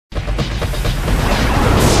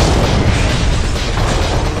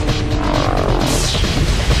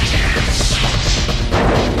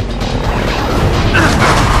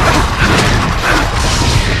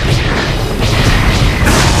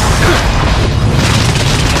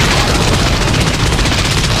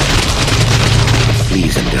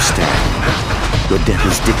death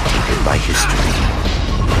is dictated by history.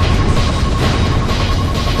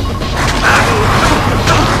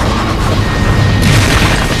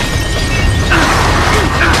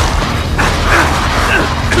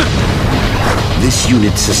 This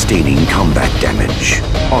unit sustaining combat damage.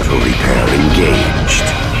 Auto repair engaged.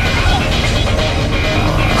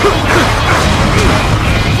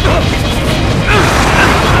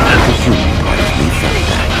 The human part of me felt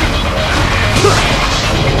that.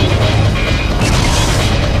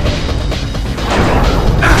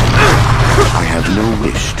 I have no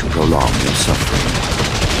wish to prolong your suffering.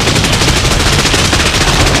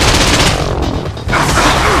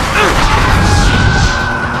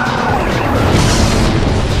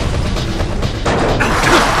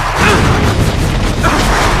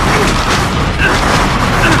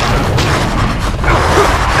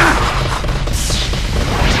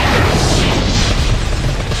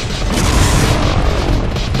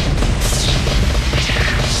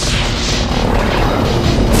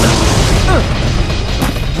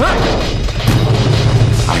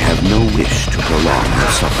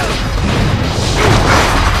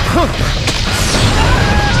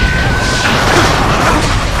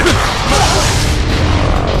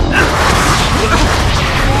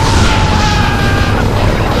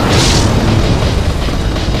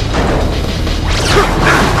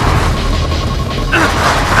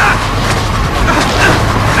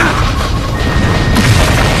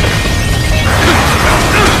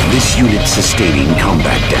 Unit sustaining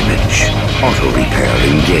combat damage. Auto repair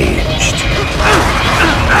engaged.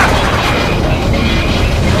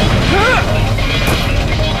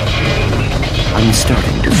 I'm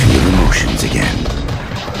starting to feel emotions again,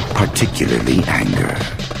 particularly anger.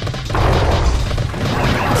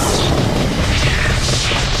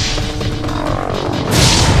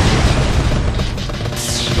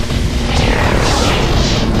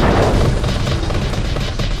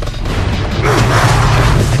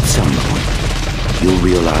 You'll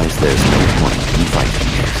realize there's no point in fighting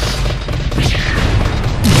this.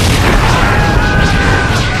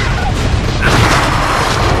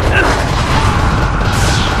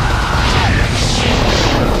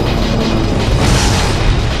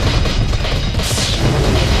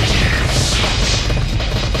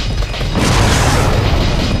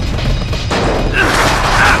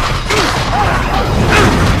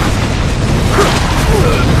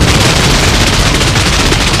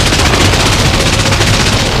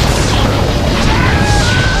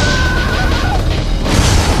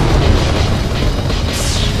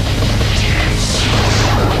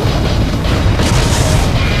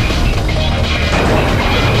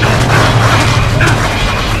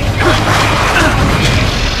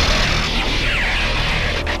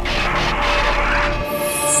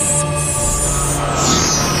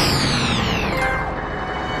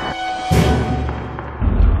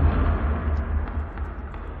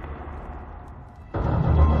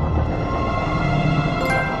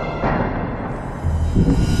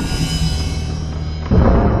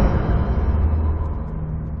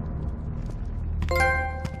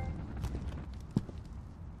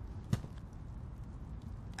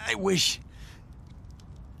 I wish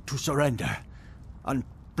to surrender and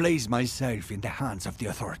place myself in the hands of the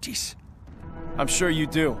authorities. I'm sure you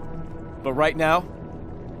do. But right now,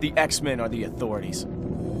 the X-Men are the authorities.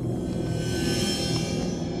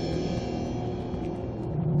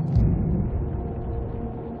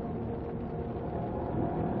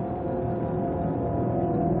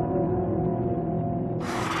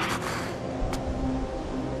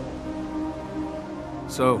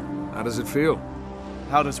 So, how does it feel?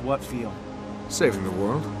 How does what feel? Saving the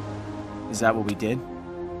world? Is that what we did?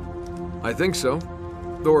 I think so.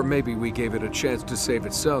 Or maybe we gave it a chance to save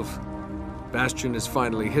itself. Bastion is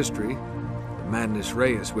finally history. The madness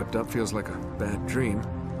Ray has whipped up feels like a bad dream.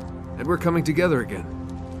 And we're coming together again.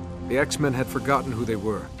 The X-Men had forgotten who they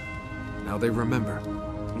were. Now they remember.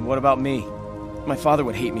 And what about me? My father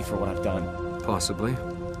would hate me for what I've done. Possibly.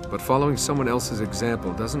 But following someone else's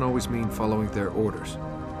example doesn't always mean following their orders.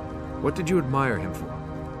 What did you admire him for?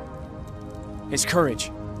 His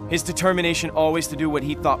courage. His determination always to do what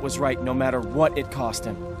he thought was right, no matter what it cost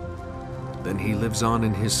him. Then he lives on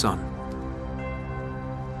in his son.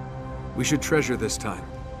 We should treasure this time.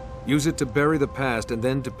 Use it to bury the past and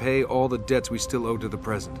then to pay all the debts we still owe to the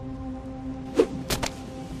present.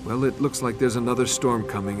 Well, it looks like there's another storm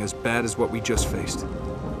coming as bad as what we just faced.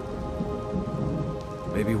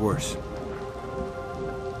 Maybe worse.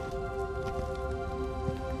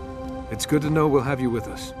 It's good to know we'll have you with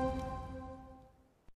us.